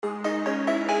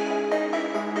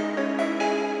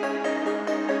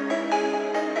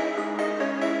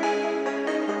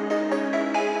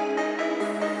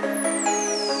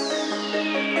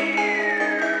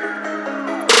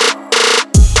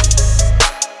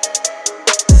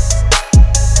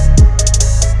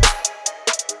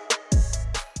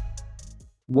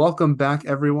Welcome back,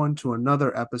 everyone, to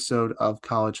another episode of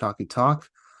College Hockey Talk.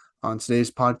 On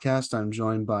today's podcast, I'm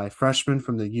joined by freshman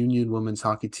from the Union women's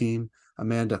hockey team,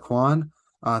 Amanda Kwan.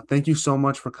 Thank you so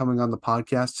much for coming on the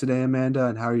podcast today, Amanda.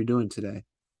 And how are you doing today?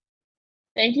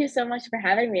 Thank you so much for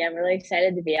having me. I'm really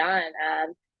excited to be on.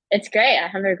 It's great. I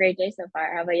have a great day so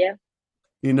far. How about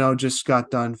you? Just got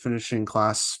done finishing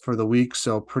class for the week,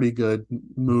 so pretty good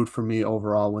mood for me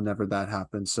overall whenever that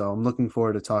happens. So I'm looking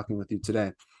forward to talking with you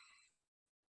today.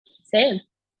 Same.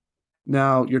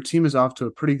 Now, your team is off to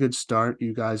a pretty good start.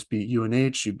 You guys beat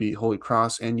UNH, you beat Holy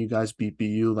Cross, and you guys beat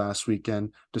BU last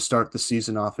weekend to start the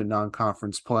season off in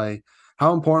non-conference play.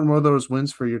 How important were those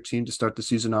wins for your team to start the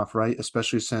season off right,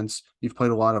 especially since you've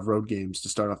played a lot of road games to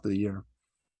start off the year?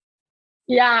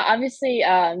 Yeah, obviously,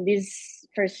 these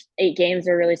first 8 games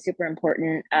are really super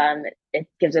important. It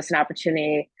gives us an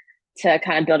opportunity to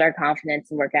kind of build our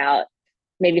confidence and work out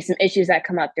maybe some issues that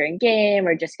come up during game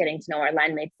or just getting to know our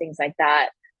line mates, things like that.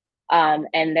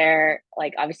 And they're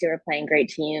like obviously we're playing great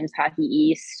teams, Hockey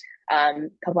East, a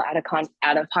couple out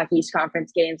of Hockey East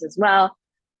conference games as well.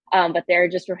 But they're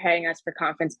just preparing us for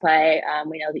conference play.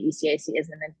 We know the ECAC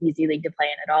isn't an easy league to play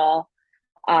in at all.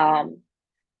 Um,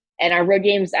 and our road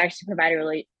games actually provide a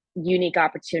really unique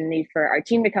opportunity for our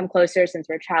team to come closer since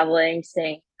we're traveling,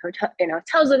 staying in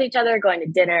hotels with each other, going to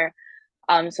dinner.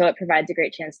 So it provides a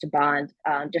great chance to bond,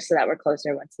 just so that we're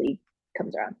closer once league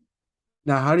comes around.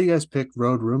 Now, how do you guys pick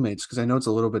road roommates? Because I know it's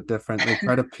a little bit different. They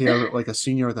try to pair like a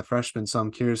senior with a freshman, so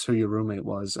I'm curious who your roommate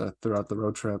was throughout the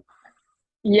road trip.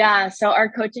 Yeah, so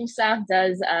our coaching staff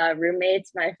does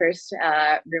roommates. My first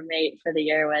roommate for the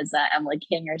year was Emily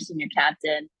King, our senior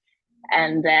captain.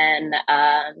 And then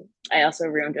I also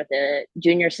roomed with a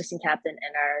junior assistant captain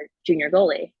and our junior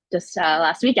goalie just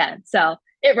last weekend. So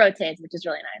it rotates, which is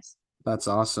really nice. That's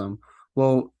awesome.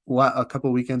 Well, a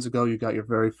couple weekends ago, you got your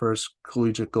very first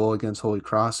collegiate goal against Holy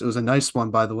Cross. It was a nice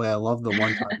one, by the way. I love the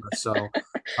one timer. So,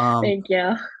 um, Thank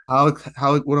you.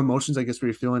 what emotions, I guess, were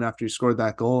you feeling after you scored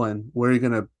that goal, and where are you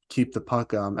gonna keep the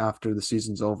puck after the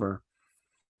season's over?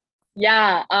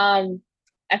 Yeah,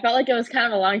 I felt like it was kind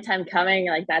of a long time coming,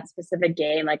 like that specific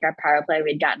game, like our power play,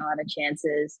 we'd gotten a lot of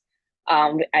chances.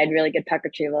 I had really good puck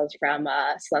retrievals from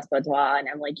Celeste Bourgeois and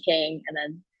Emily King, and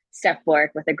then Steph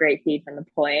Bork with a great feed from the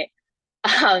point.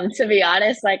 To be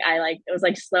honest, it was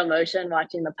like slow motion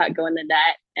watching the puck go in the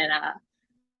net, and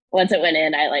once it went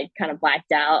in, I like kind of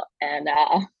blacked out, and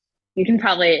you can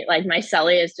probably like my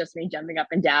celly is just me jumping up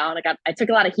and down. I took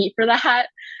a lot of heat for that,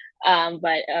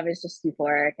 but I was just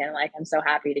euphoric and like I'm so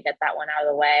happy to get that one out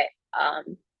of the way.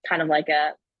 Kind of like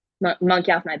a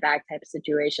monkey off my back type of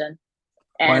situation.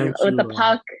 Why And didn't with the you?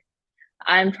 puck,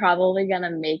 I'm probably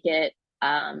gonna make it.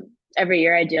 Every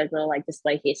year I do like little like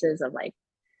display cases of like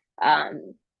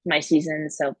um, my season,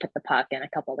 so put the puck and a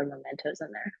couple other mementos in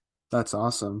That's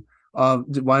awesome.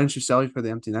 Why didn't you sell for the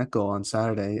empty net goal on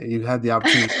Saturday? You had the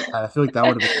opportunity. I feel like that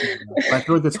would have been easier. I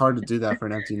feel like it's hard to do that for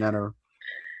an empty netter.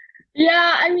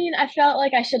 Yeah, I mean, I felt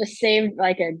like I should have saved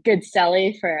like a good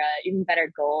celly for a even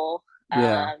better goal.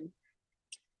 Yeah.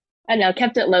 I know,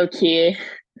 kept it low key.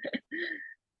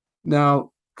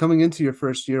 Now, coming into your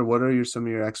first year, what are some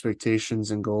of your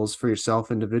expectations and goals for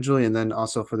yourself individually and then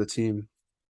also for the team?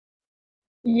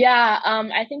 Yeah,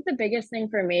 I think the biggest thing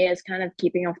for me is kind of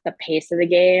keeping up with the pace of the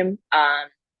game.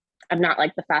 I'm not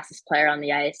like the fastest player on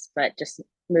the ice, but just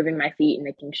moving my feet and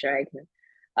making sure I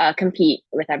can compete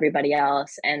with everybody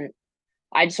else. And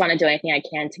I just want to do anything I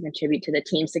can to contribute to the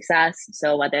team success.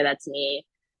 So whether that's me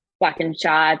blocking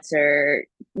shots or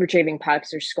retrieving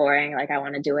pucks or scoring, like I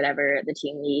want to do whatever the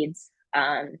team needs.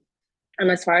 And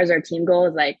as far as our team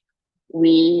goals, like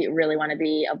we really want to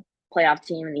be a playoff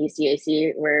team in the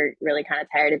ECAC. We're really kind of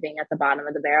tired of being at the bottom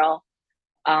of the barrel.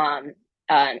 Um,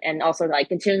 and also like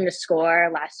continuing to score.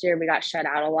 Last year we got shut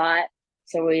out a lot,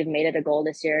 so we've made it a goal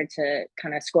this year to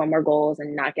kind of score more goals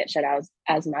and not get shut out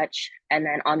as much. And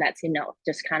then on that same note,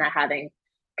 just kind of having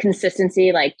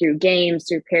consistency, like through games,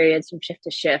 through periods, from shift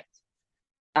to shift.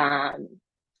 Um,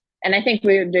 and I think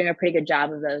we're doing a pretty good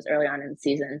job of those early on in the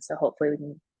season. So hopefully we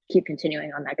can keep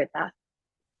continuing on that good path.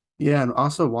 Yeah, and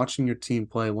also watching your team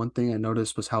play, one thing I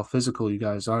noticed was how physical you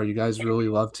guys are. You guys really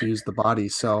love to use the body.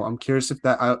 So I'm curious if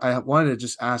I wanted to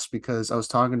just ask because I was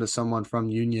talking to someone from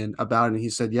Union about it, and he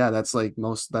said, yeah, that's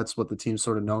what the team's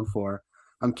sort of known for.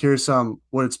 I'm curious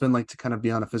what it's been like to kind of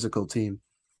be on a physical team.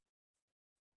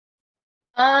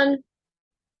 Um,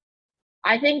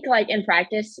 I think like in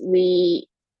practice we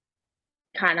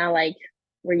kind of like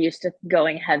we're used to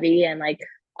going heavy and like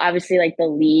obviously like the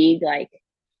league like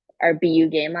our BU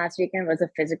game last weekend was a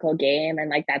physical game and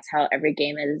like that's how every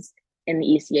game is in the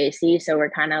ECAC. So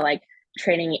we're kind of like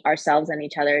training ourselves and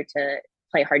each other to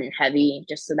play hard and heavy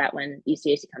just so that when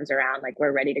ECAC comes around, like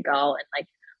we're ready to go and like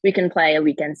we can play a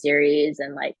weekend series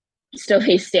and like still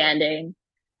be standing,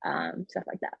 stuff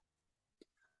like that.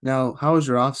 Now, how was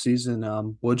your off season?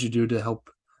 What'd you do to help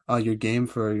your game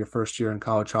for your first year in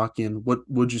college hockey, and what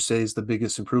would you say is the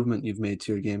biggest improvement you've made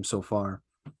to your game so far?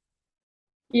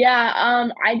 Yeah,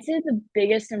 I'd say the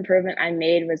biggest improvement I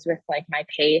made was with like my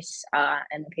pace,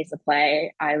 and the pace of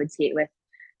play. I would skate with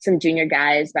some junior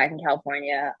guys back in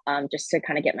California, just to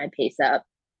kind of get my pace up.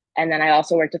 And then I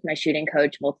also worked with my shooting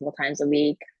coach multiple times a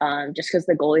week, just because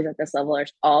the goalies at this level are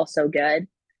all so good.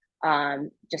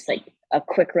 Just like a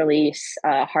quick release,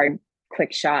 hard,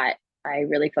 quick shot. I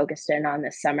really focused in on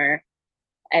this summer.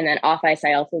 And then off ice,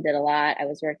 I also did a lot. I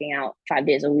was working out 5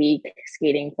 days a week,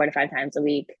 skating 4 to 5 times a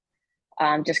week,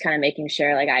 just kind of making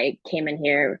sure like I came in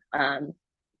here,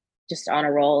 just on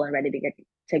a roll and ready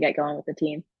to get going with the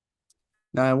team.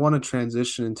 Now, I want to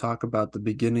transition and talk about the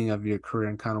beginning of your career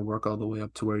and kind of work all the way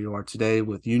up to where you are today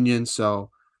with Union. So,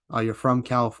 you're from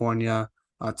California.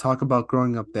 Talk about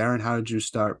growing up there and how did you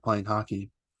start playing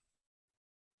hockey?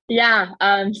 Yeah,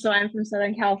 so I'm from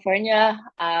Southern California.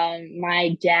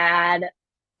 My dad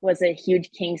was a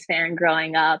huge Kings fan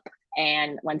growing up,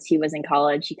 and once he was in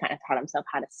college, he kind of taught himself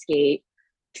how to skate.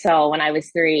 So when I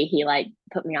was 3, he like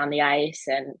put me on the ice,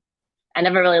 and I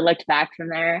never really looked back from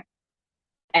there.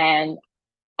 And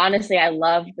honestly, I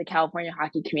love the California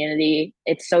hockey community.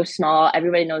 It's so small.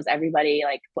 Everybody knows everybody,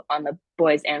 like on the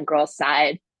boys and girls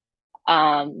side.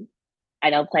 Um, I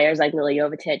know players like Lily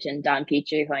Jovicic and Don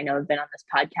Petrie, who I know have been on this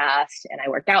podcast, and I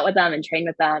work out with them and train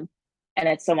with them. And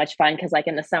it's so much fun because, like,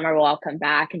 in the summer, we'll all come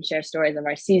back and share stories of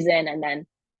our season. And then,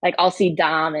 like, I'll see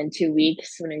Dom in 2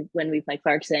 weeks when we play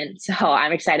Clarkson. So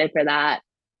I'm excited for that.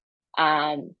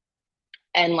 Um,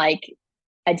 and like,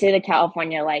 I'd say the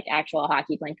California, like, actual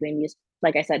hockey playing community is,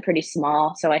 like I said, pretty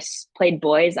small. So played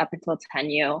boys up until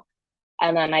 10U.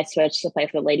 And then I switched to play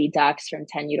for the Lady Ducks from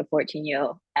 10U to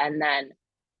 14U. And then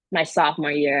my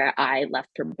sophomore year, I left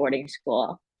for boarding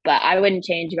school. But I wouldn't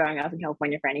change growing up in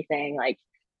California for anything. Like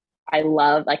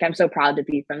like I'm so proud to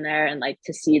be from there and like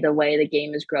to see the way the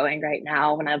game is growing right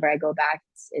now. Whenever I go back,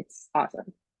 it's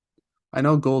awesome. I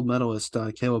know gold medalist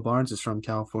Kayla Barnes is from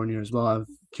California as well. I'm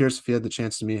curious if you had the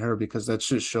chance to meet her because that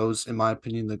just shows, in my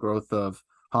opinion, the growth of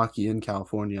hockey in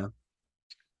California.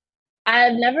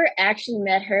 I've never actually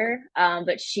met her,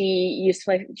 but she used to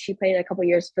play. She played a couple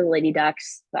years for the Lady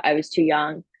Ducks, but I was too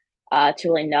young to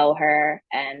really know her.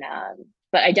 And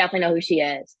but I definitely know who she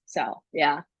is. So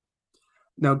yeah.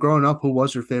 Now, growing up, who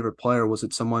was your favorite player? Was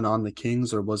it someone on the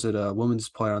Kings or was it a women's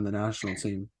player on the national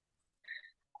team?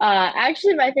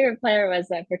 Actually, my favorite player was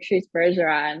Patrice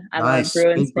Bergeron. I'm a Nice,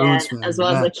 Bruins big fan Bruins as fan.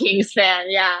 well as Yeah. a Kings fan.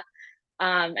 Yeah.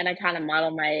 And I kind of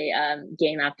model my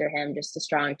game after him, just a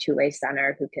strong two-way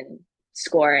center who can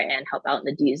score and help out in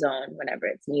the D zone whenever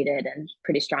it's needed, and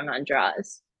pretty strong on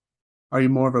draws. Are you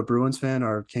more of a Bruins fan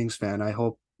or a Kings fan? I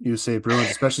hope you say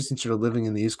Bruins, especially since you're living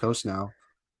in the East Coast now.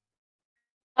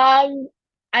 Um,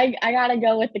 I gotta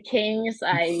go with the Kings.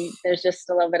 I There's just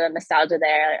a little bit of nostalgia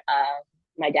there.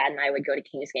 My dad and I would go to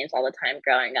Kings games all the time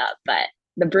growing up, but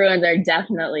the Bruins are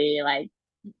definitely like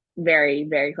very,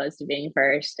 very close to being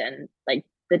first, and like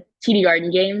the TD Garden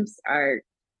games are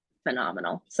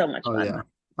phenomenal. So much Oh fun. yeah.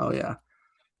 Oh yeah.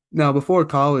 Now, before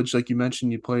college, like you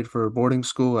mentioned, you played for boarding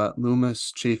school at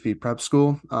Loomis Chafee Prep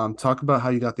School. Talk about how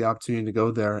you got the opportunity to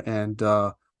go there and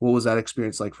what was that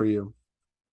experience like for you?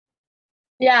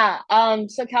 Yeah.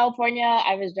 So California,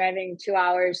 I was driving 2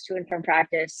 hours to and from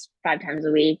practice 5 times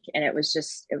a week, and it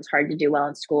was hard to do well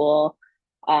in school,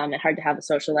 and hard to have a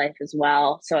social life as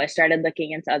well. So I started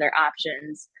looking into other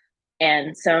options,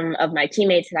 and some of my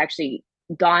teammates had actually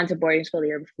gone to boarding school the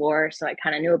year before, so I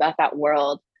kind of knew about that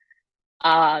world.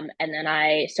 And then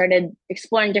I started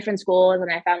exploring different schools,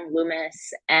 and I found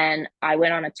Loomis, and I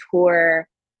went on a tour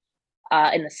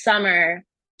in the summer,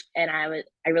 and I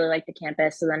really liked the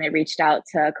campus. So then I reached out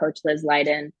to Coach Liz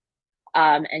Leiden,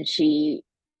 and she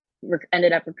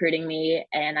ended up recruiting me.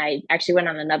 And I actually went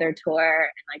on another tour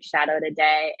and like shadowed a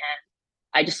day,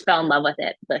 and I just fell in love with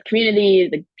it. The community,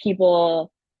 the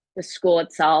people, the school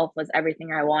itself was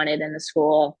everything I wanted in the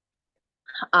school.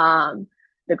 Um,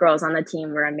 the girls on the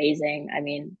team were amazing. I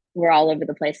mean, we're all over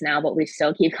the place now, but we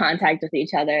still keep contact with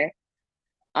each other.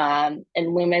 And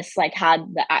Loomis like had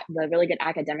the really good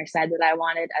academic side that I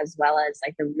wanted, as well as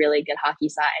like the really good hockey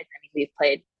side. I mean,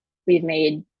 we've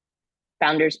made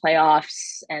Founders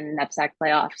playoffs and NEPSAC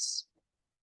playoffs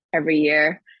every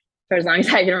year for as long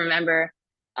as I can remember.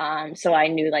 So I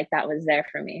knew like that was there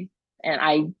for me, and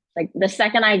I like the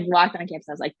second I walked on campus,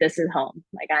 I was like, "This is home.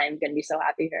 Like I am gonna be so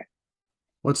happy here."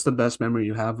 What's the best memory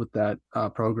you have with that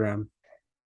program?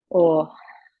 Oh,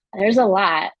 there's a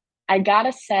lot. I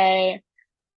gotta say,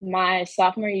 my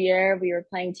sophomore year, we were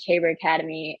playing Tabor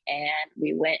Academy and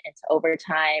we went into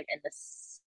overtime in the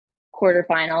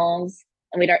quarterfinals.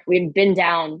 And we'd been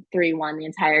down 3-1 the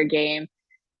entire game.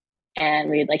 And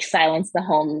we'd like silenced the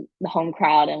home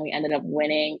crowd and we ended up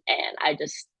winning. And I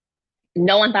just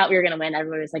no one thought we were gonna win.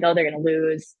 Everybody was like, oh, they're gonna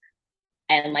lose.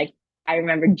 And like I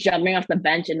remember jumping off the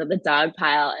bench into the dog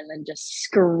pile and then just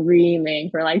screaming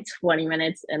for like 20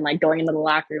 minutes and like going into the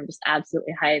locker room just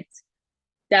absolutely hyped.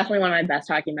 Definitely one of my best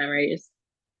hockey memories.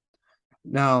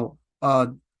 Now,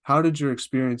 how did your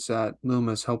experience at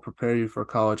Loomis help prepare you for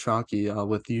college hockey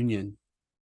with Union?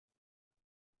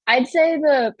 I'd say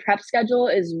the prep schedule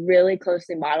is really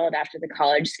closely modeled after the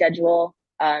college schedule.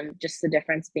 Just the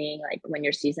difference being like when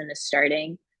your season is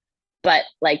starting, but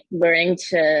like learning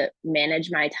to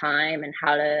manage my time and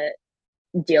how to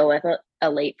deal with a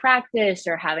late practice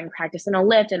or having practice in a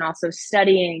lift and also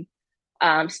studying,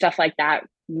 stuff like that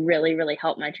really, really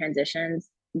helped my transitions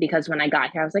because when I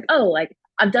got here, I was like, oh, like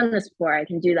I've done this before, I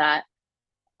can do that.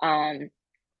 Um,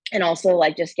 and also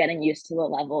like just getting used to the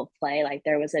level of play. Like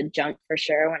there was a jump for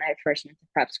sure when I first went to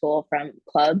prep school from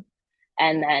club,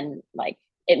 and then like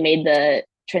it made the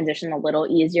transition a little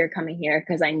easier coming here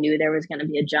because I knew there was going to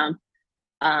be a jump.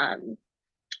 Um,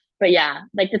 but yeah,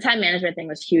 like the time management thing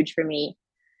was huge for me,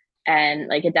 and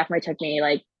like it definitely took me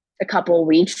like a couple of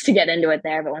weeks to get into it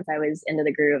there. But once I was into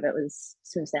the groove, it was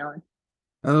smooth sailing.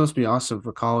 That must be awesome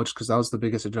for college because that was the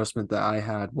biggest adjustment that I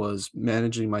had was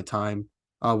managing my time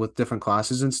with different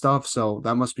classes and stuff. So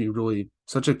that must be really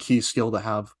such a key skill to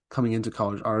have coming into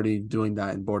college, already doing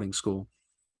that in boarding school.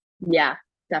 Yeah,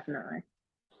 definitely.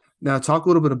 Now, talk a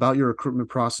little bit about your recruitment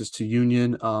process to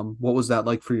Union. What was that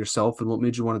like for yourself, and what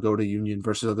made you want to go to Union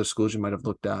versus other schools you might have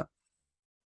looked at?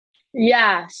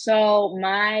 Yeah, so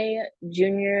going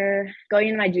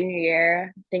into my junior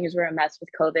year, things were a mess with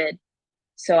COVID.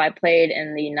 So I played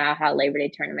in the Naha Labor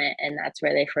Day tournament, and that's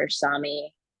where they first saw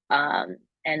me.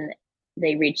 And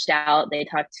they reached out. They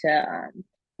talked to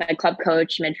my club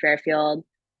coach, Mid Fairfield,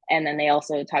 and then they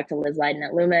also talked to Liz Leiden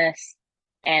at Loomis.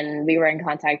 And we were in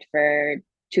contact for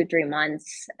 2, 3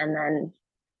 months. And then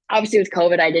obviously with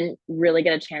COVID, I didn't really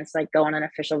get a chance to like go on an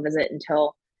official visit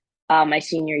until my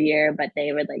senior year, but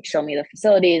they would like show me the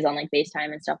facilities on like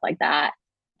FaceTime and stuff like that.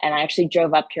 And I actually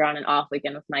drove up here on an off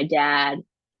weekend with my dad,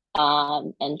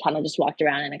 and kind of just walked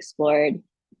around and explored.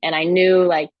 And I knew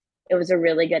like it was a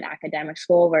really good academic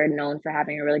school. We're known for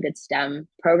having a really good STEM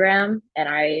program, and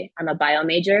I'm a bio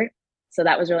major, so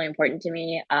that was really important to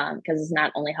me because it's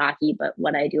not only hockey but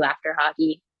what I do after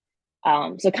hockey.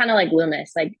 So kind of like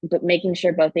Loomis, like but making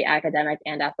sure both the academic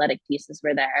and athletic pieces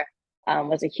were there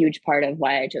was a huge part of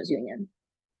why I chose Union.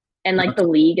 And like Not- the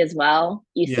league as well,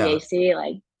 Yeah, UCAC,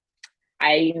 like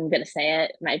I'm gonna say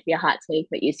it might be a hot take,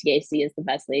 but UCAC is the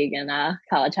best league in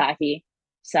college hockey.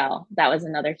 So that was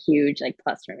another huge like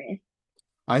plus for me.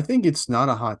 I think it's not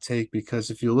a hot take because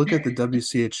if you look at the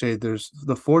WCHA, there's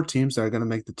the four teams that are going to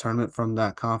make the tournament from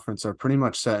that conference are pretty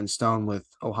much set in stone with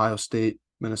Ohio State,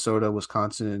 Minnesota,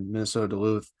 Wisconsin, and Minnesota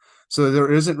Duluth. So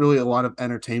there isn't really a lot of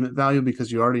entertainment value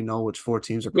because you already know which four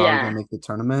teams are probably going Yeah, to make the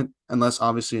tournament, unless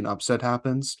obviously an upset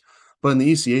happens. But in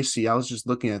the ECAC, I was just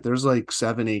looking at there's like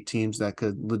 7, 8 teams that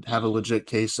could have a legit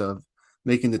case of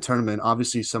making the tournament.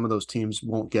 Obviously, some of those teams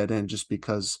won't get in just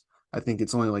because I think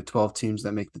it's only like 12 teams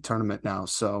that make the tournament now.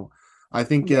 So I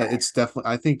think yeah,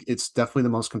 I think it's definitely the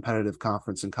most competitive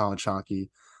conference in college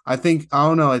hockey. I think I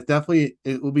don't know,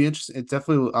 it will be interesting. It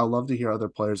definitely I'd love to hear other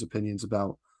players' opinions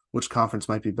about which conference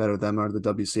might be better, them or the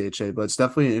WCHA, but it's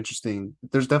definitely an interesting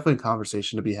there's definitely a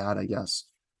conversation to be had, I guess.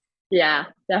 yeah,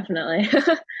 definitely.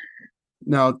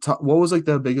 Now, what was like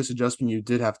the biggest adjustment you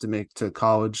did have to make to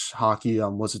college hockey?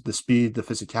 Was it the speed, the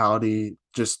physicality,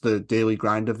 just the daily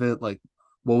grind of it? Like,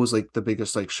 what was like the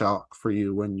biggest like shock for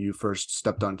you when you first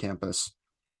stepped on campus?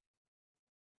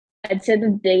 I'd say the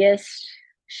biggest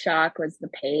shock was the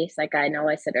pace. Like I know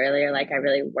I said earlier, like I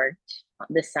really worked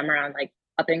this summer on like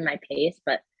upping my pace,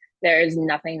 but there is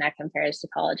nothing that compares to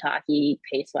college hockey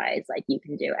pace wise. Like you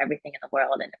can do everything in the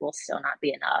world and it will still not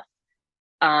be enough.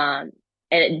 Um,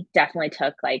 and it definitely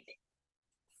took like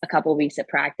a couple weeks of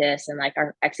practice and like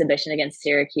our exhibition against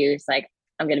Syracuse. Like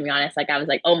I'm gonna be honest, like I was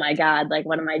like, oh my god, like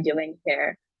what am I doing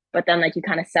here? But then like you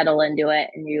kind of settle into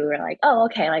it and you were like, oh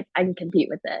okay, like I can compete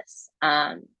with this.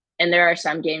 And there are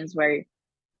some games where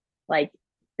like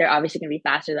they're obviously gonna be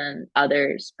faster than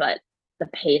others, but the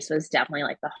pace was definitely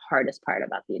like the hardest part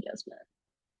about the adjustment.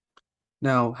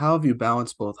 Now, how have you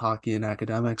balanced both hockey and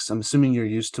academics? I'm assuming you're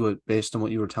used to it based on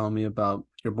what you were telling me about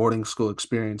your boarding school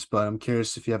experience, but I'm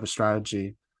curious if you have a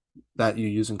strategy that you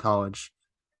use in college.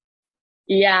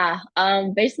 Yeah.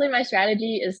 Basically my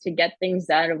strategy is to get things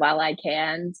done while I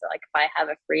can. So like if I have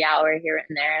a free hour here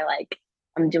and there, like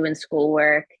I'm doing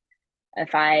schoolwork.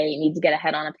 If I need to get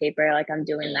ahead on a paper, like I'm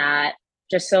doing that.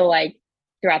 Just so like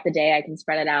throughout the day I can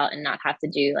spread it out and not have to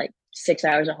do like 6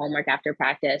 hours of homework after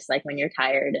practice, like when you're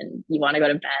tired and you want to go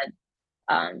to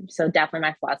bed. So definitely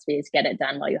my philosophy is get it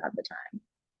done while you have the time.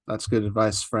 That's good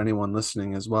advice for anyone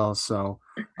listening as well. So,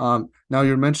 now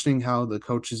you're mentioning how the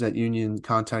coaches at Union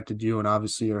contacted you, and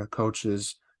obviously your coach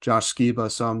is Josh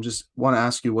Skiba. So I'm just want to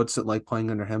ask you, what's it like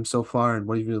playing under him so far, and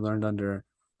what have you learned under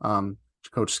um,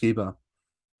 Coach Skiba?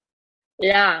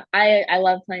 Yeah, I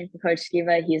love playing for Coach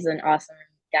Skiva. He's an awesome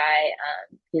guy.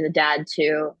 He's a dad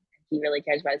too. He really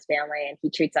cares about his family and he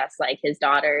treats us like his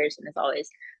daughters and is always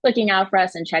looking out for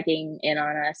us and checking in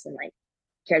on us and like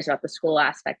cares about the school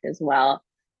aspect as well.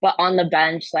 But on the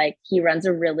bench, like he runs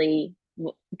a really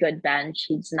good bench.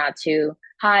 He's not too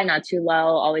high, not too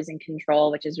low, always in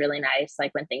control, which is really nice.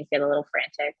 Like when things get a little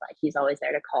frantic, like he's always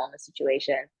there to calm the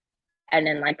situation. And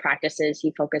then like practices,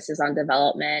 he focuses on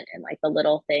development and like the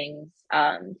little things.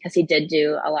 Because he did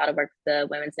do a lot of work with the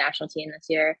women's national team this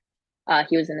year.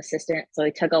 He was an assistant, so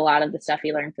he took a lot of the stuff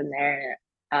he learned from there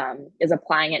and is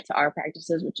applying it to our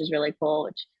practices, which is really cool,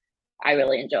 which I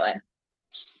really enjoy.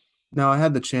 Now, I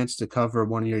had the chance to cover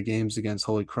one of your games against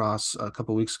Holy Cross a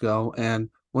couple weeks ago, and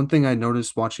one thing I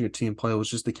noticed watching your team play was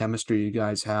just the chemistry you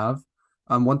guys have.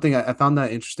 One thing I found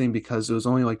that interesting because it was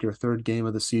only like your third game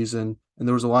of the season, and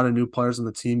there was a lot of new players on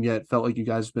the team. Yet it felt like you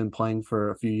guys have been playing for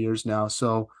a few years now.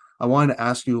 So I wanted to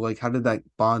ask you, like, how did that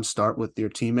bond start with your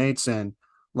teammates, and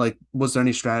like, was there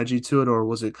any strategy to it, or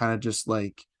was it kind of just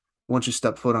like once you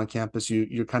step foot on campus,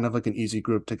 you're kind of like an easy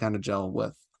group to kind of gel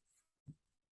with?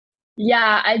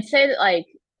 Yeah, I'd say that like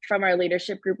from our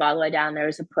leadership group all the way down, there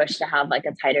was a push to have like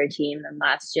a tighter team than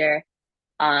last year.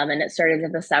 And it started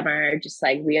in the summer, just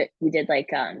like we did like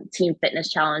team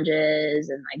fitness challenges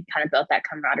and like kind of built that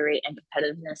camaraderie and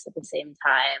competitiveness at the same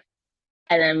time.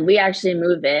 And then we actually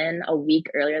move in a week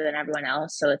earlier than everyone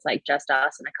else. So it's like just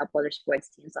us and a couple other sports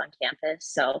teams on campus.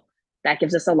 So that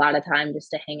gives us a lot of time just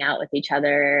to hang out with each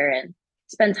other and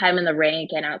spend time in the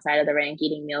rink and outside of the rink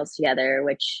eating meals together,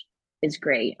 which is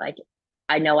great. Like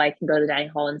I know I can go to the dining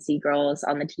hall and see girls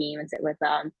on the team and sit with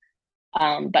them.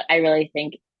 But I really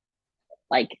think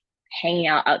like hanging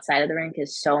out outside of the rink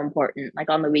is so important. Like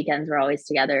on the weekends, we're always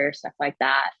together, stuff like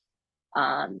that.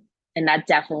 Um, and that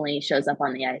definitely shows up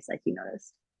on the ice, like you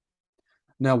noticed.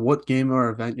 Now, what game or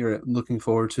event you're looking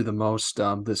forward to the most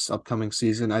this upcoming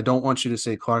season? I don't want you to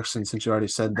say Clarkson since you already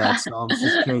said that, so I'm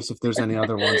just curious if there's any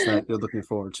other ones that you're looking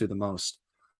forward to the most.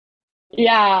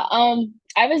 Yeah,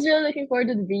 I was really looking forward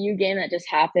to the VU game that just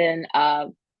happened.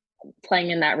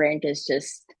 Playing in that rink is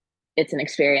just it's an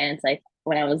experience. Like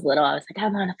when I was little, I was like, I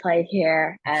want to play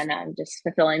here, and just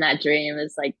fulfilling that dream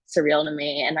is like surreal to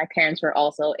me. And my parents were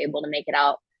also able to make it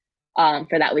out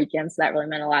for that weekend, so that really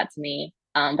meant a lot to me.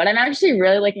 But I'm actually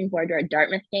really looking forward to our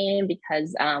Dartmouth game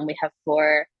because we have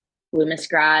four Loomis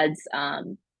grads,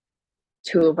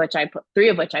 three of which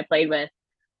I played with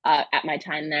at my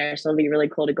time there. So it'll be really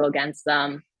cool to go against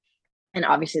them. And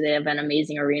obviously, they have an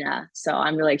amazing arena. So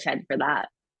I'm really excited for that.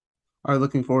 Are you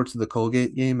looking forward to the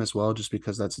Colgate game as well, just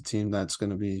because that's a team that's going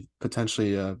to be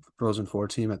potentially a Frozen Four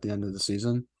team at the end of the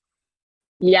season?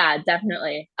 Yeah,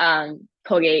 definitely.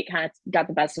 Colgate kind of got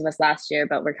the best of us last year,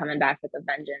 but we're coming back with a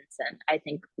vengeance. And I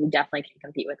think we definitely can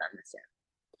compete with them this year.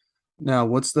 Now,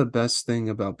 what's the best thing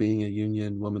about being a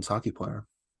Union women's hockey player?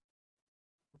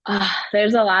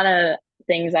 There's a lot of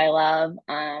things I love.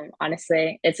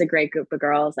 Honestly, it's a great group of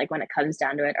girls. Like when it comes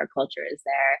down to it, our culture is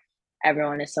there.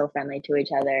 Everyone is so friendly to each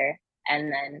other.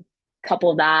 And then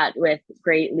couple that with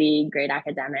great league, great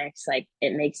academics, like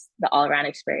it makes the all around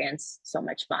experience so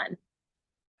much fun.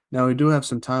 Now, we do have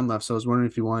some time left, so I was wondering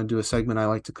if you want to do a segment I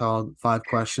like to call Five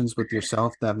Questions with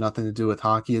Yourself that have nothing to do with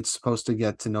hockey. It's supposed to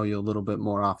get to know you a little bit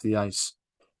more off the ice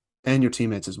and your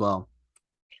teammates as well.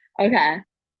 Okay.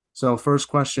 So first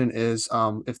question is,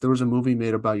 if there was a movie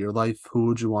made about your life, who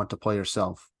would you want to play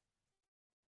yourself?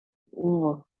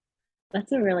 Ooh,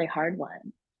 that's a really hard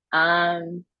one.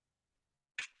 Um,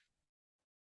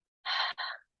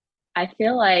 I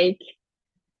feel like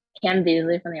Cam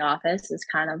Beasley from The Office is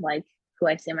kind of like who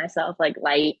I see myself, like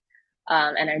light,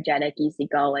 energetic,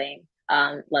 easygoing,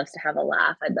 loves to have a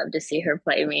laugh. I'd love to see her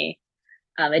play me.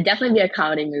 It'd definitely be a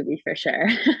comedy movie for sure.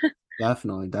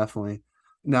 Definitely, definitely.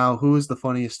 Now, who is the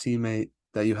funniest teammate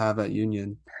that you have at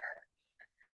Union?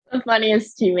 The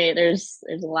funniest teammate, there's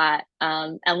a lot.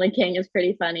 Emily King is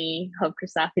pretty funny. Hope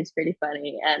Kristoff is pretty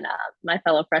funny, and my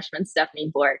fellow freshman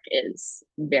Stephanie Bork is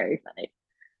very funny.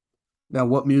 Now,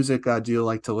 what music do you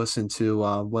like to listen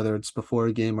to, whether it's before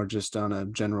a game or just on a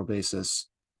general basis?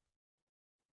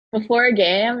 Before a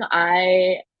game,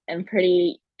 I am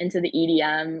pretty into the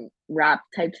EDM rap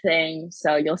type thing,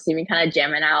 so you'll see me kind of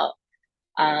jamming out.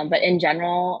 But in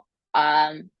general,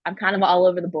 I'm kind of all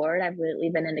over the board. I've lately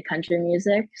been into country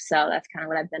music, so that's kind of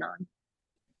what I've been on.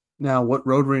 Now, what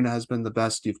road arena has been the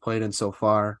best you've played in so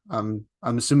far? I'm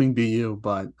assuming BU,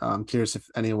 but I'm curious if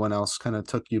anyone else kind of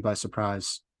took you by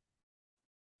surprise.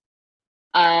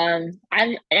 I'm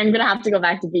gonna have to go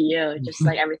back to BU. Just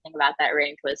like everything about that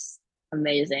rink was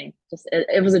amazing. Just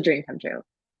it was a dream come true.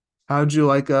 How'd you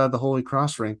like the Holy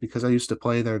Cross rink? Because I used to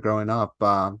play there growing up.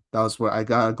 That was where I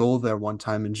got a goal there one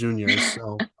time in juniors.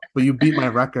 So, but you beat my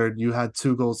record. You had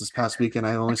 2 goals this past weekend.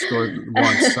 I only scored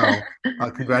once. So,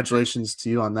 congratulations to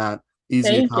you on that. Easy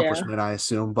Thank you. accomplishment, I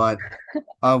assume. But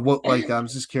what like I'm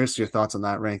just curious your thoughts on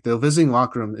that rink. The visiting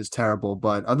locker room is terrible,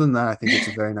 but other than that, I think it's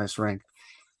a very nice rink.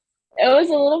 It was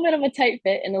a little bit of a tight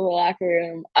fit in the locker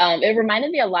room. It reminded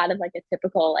me a lot of like a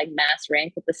typical like mass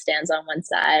rink with the stands on one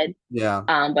side. Yeah.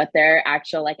 But their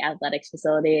actual like athletics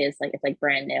facility is like it's like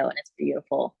brand new and it's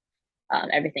beautiful.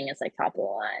 Everything is like top of the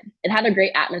line. It had a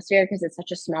great atmosphere because it's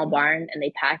such a small barn and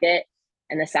they pack it,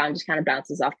 and the sound just kind of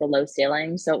bounces off the low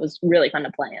ceiling. So it was really fun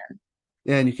to play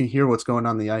Yeah, and you can hear what's going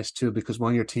on the ice too, because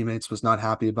one of your teammates was not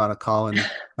happy about a call, and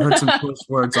I heard some in. choice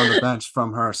words on the bench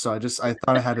from her. So I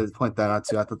thought I had to point that out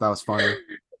too. I thought that was funny.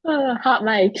 Hot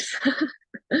mics.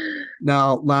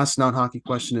 Now, last non-hockey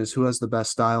question is who has the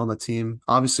best style on the team?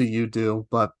 Obviously you do,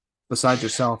 but besides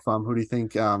yourself, who do you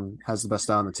think has the best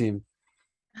style on the team?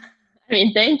 I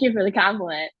mean, thank you for the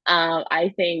compliment.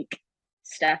 I think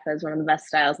Steph has one of the best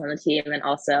styles on the team, and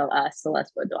also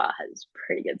Celeste Boudoir has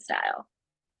pretty good style.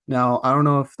 Now, I don't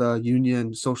know if the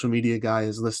Union social media guy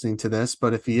is listening to this,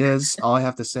 but if he is, all I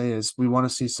have to say is we want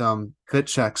to see some fit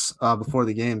checks before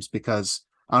the games because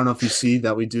I don't know if you see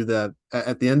that we do the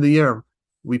at the end of the year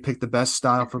we pick the best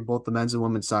style for both the men's and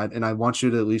women's side, and I want you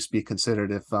to at least be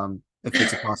considered if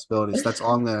it's a possibility. So that's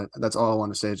all I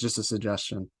want to say. It's just a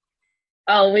suggestion.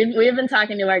 Oh, we've been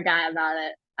talking to our guy about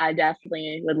it. I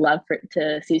definitely would love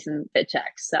to see some fit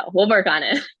checks, so we'll work on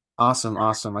it. Awesome,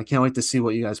 awesome. I can't wait to see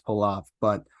what you guys pull off.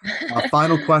 But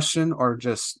final question or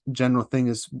just general thing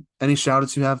is any shout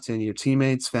outs you have to any of your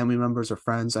teammates, family members, or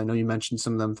friends? I know you mentioned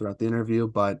some of them throughout the interview,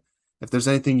 but if there's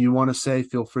anything you want to say,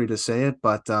 feel free to say it.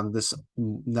 But this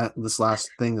last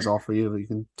thing is all for you. You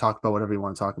can talk about whatever you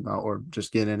want to talk about or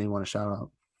just get anyone a shout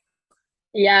out.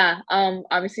 Yeah,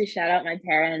 obviously shout out my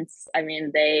parents. I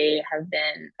mean, they have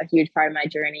been a huge part of my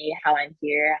journey, how I'm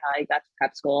here, how I got to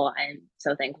prep school. I'm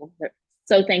so thankful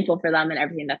for them and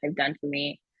everything that they've done for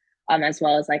me. As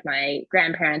well as like my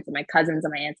grandparents and my cousins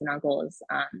and my aunts and uncles.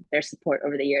 Their support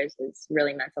over the years has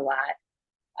really meant a lot.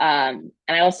 And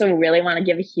I also really want to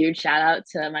give a huge shout out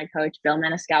to my coach, Bill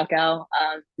Maniscalco,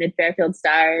 Mid Fairfield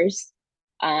Stars.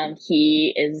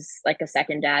 He is like a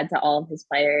second dad to all of his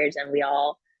players, and we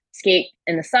all skate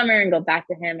in the summer and go back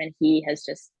to him. And he has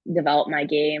just developed my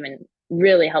game and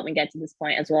really helped me get to this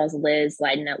point, as well as Liz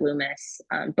Leiden at Loomis.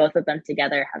 Both of them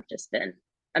together have just been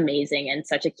amazing and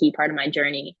such a key part of my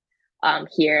journey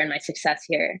here and my success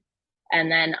here. And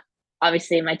then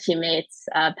obviously my teammates,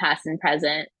 past and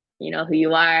present, you know who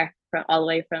you are from all the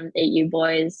way from 8U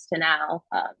boys to now.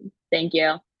 Thank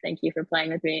you. Thank you for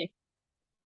playing with me.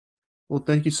 Well,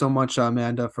 thank you so much,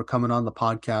 Amanda, for coming on the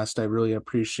podcast. I really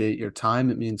appreciate your time.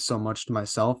 It means so much to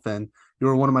myself. And you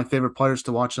were one of my favorite players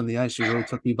to watch on the ice. You really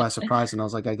took me by surprise. And I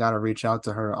was like, I got to reach out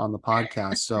to her on the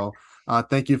podcast. So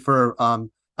thank you for,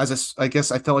 I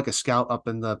guess I felt like a scout up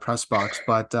in the press box,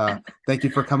 but thank you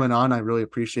for coming on. I really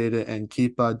appreciate it and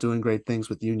keep doing great things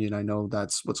with Union. I know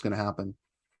that's what's going to happen.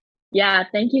 Yeah,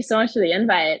 thank you so much for the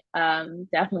invite.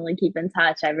 Definitely keep in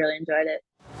touch. I really enjoyed it.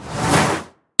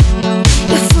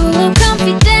 You're full of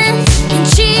confidence and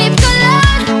cheap color.